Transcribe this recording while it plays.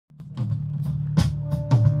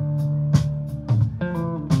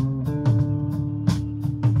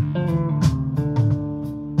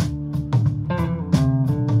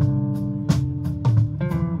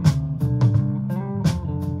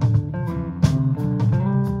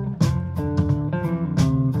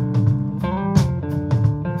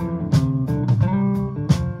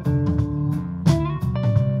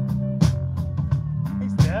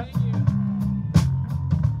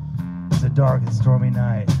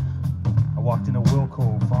Friday night, I walked into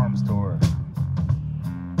Wiltshire farm store,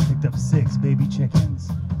 picked up 6 baby chickens.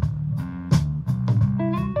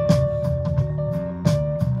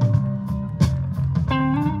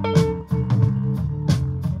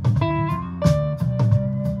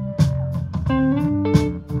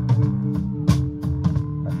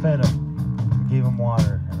 I fed them, I gave them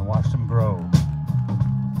water, and I watched them grow.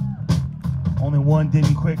 Only one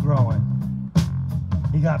didn't quit growing.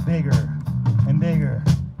 He got bigger and bigger,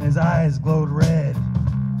 and his eyes glowed red.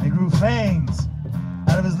 And he grew fangs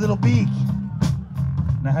out of his little beak.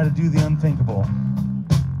 And I had to do the unthinkable.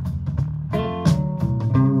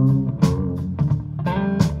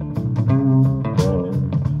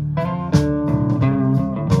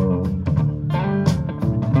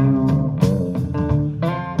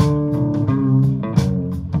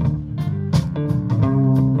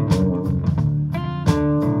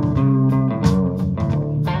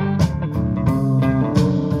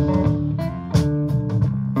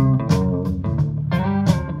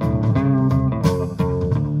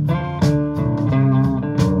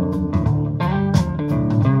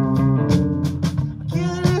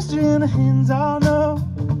 The hens all know.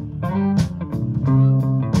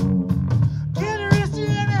 Kill the rooster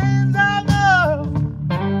and the hens all know.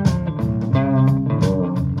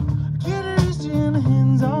 Kill the rooster and the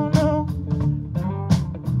hens all know.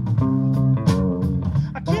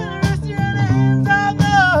 I kill the rooster and the hens all know.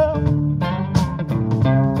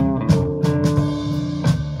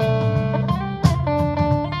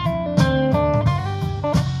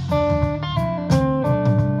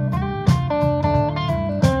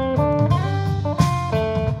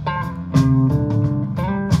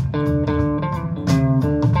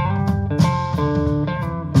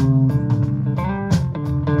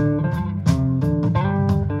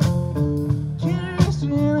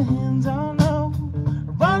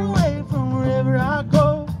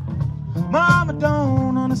 Mama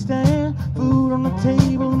don't understand. Food on the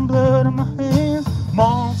table and blood on my hands.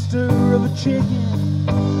 Monster of a chicken.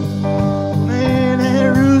 Man,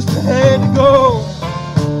 that rooster had to go.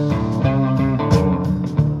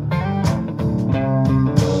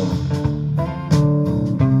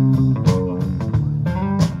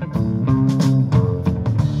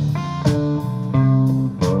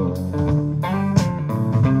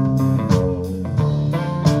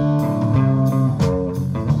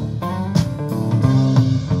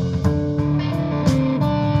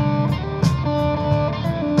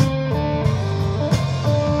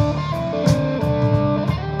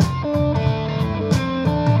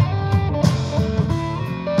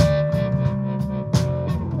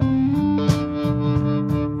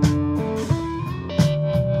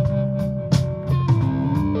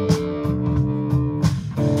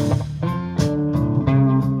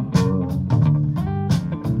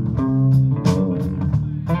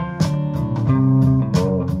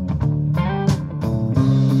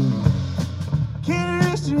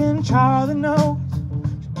 Charlie knows,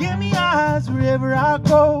 she give me eyes wherever I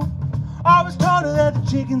go. Always told her that the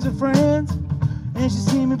chickens are friends, and she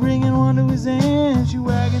see me bringing one to his end. She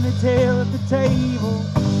wagging her tail at the table,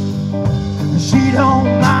 and she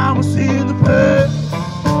don't mind, we'll see the bird.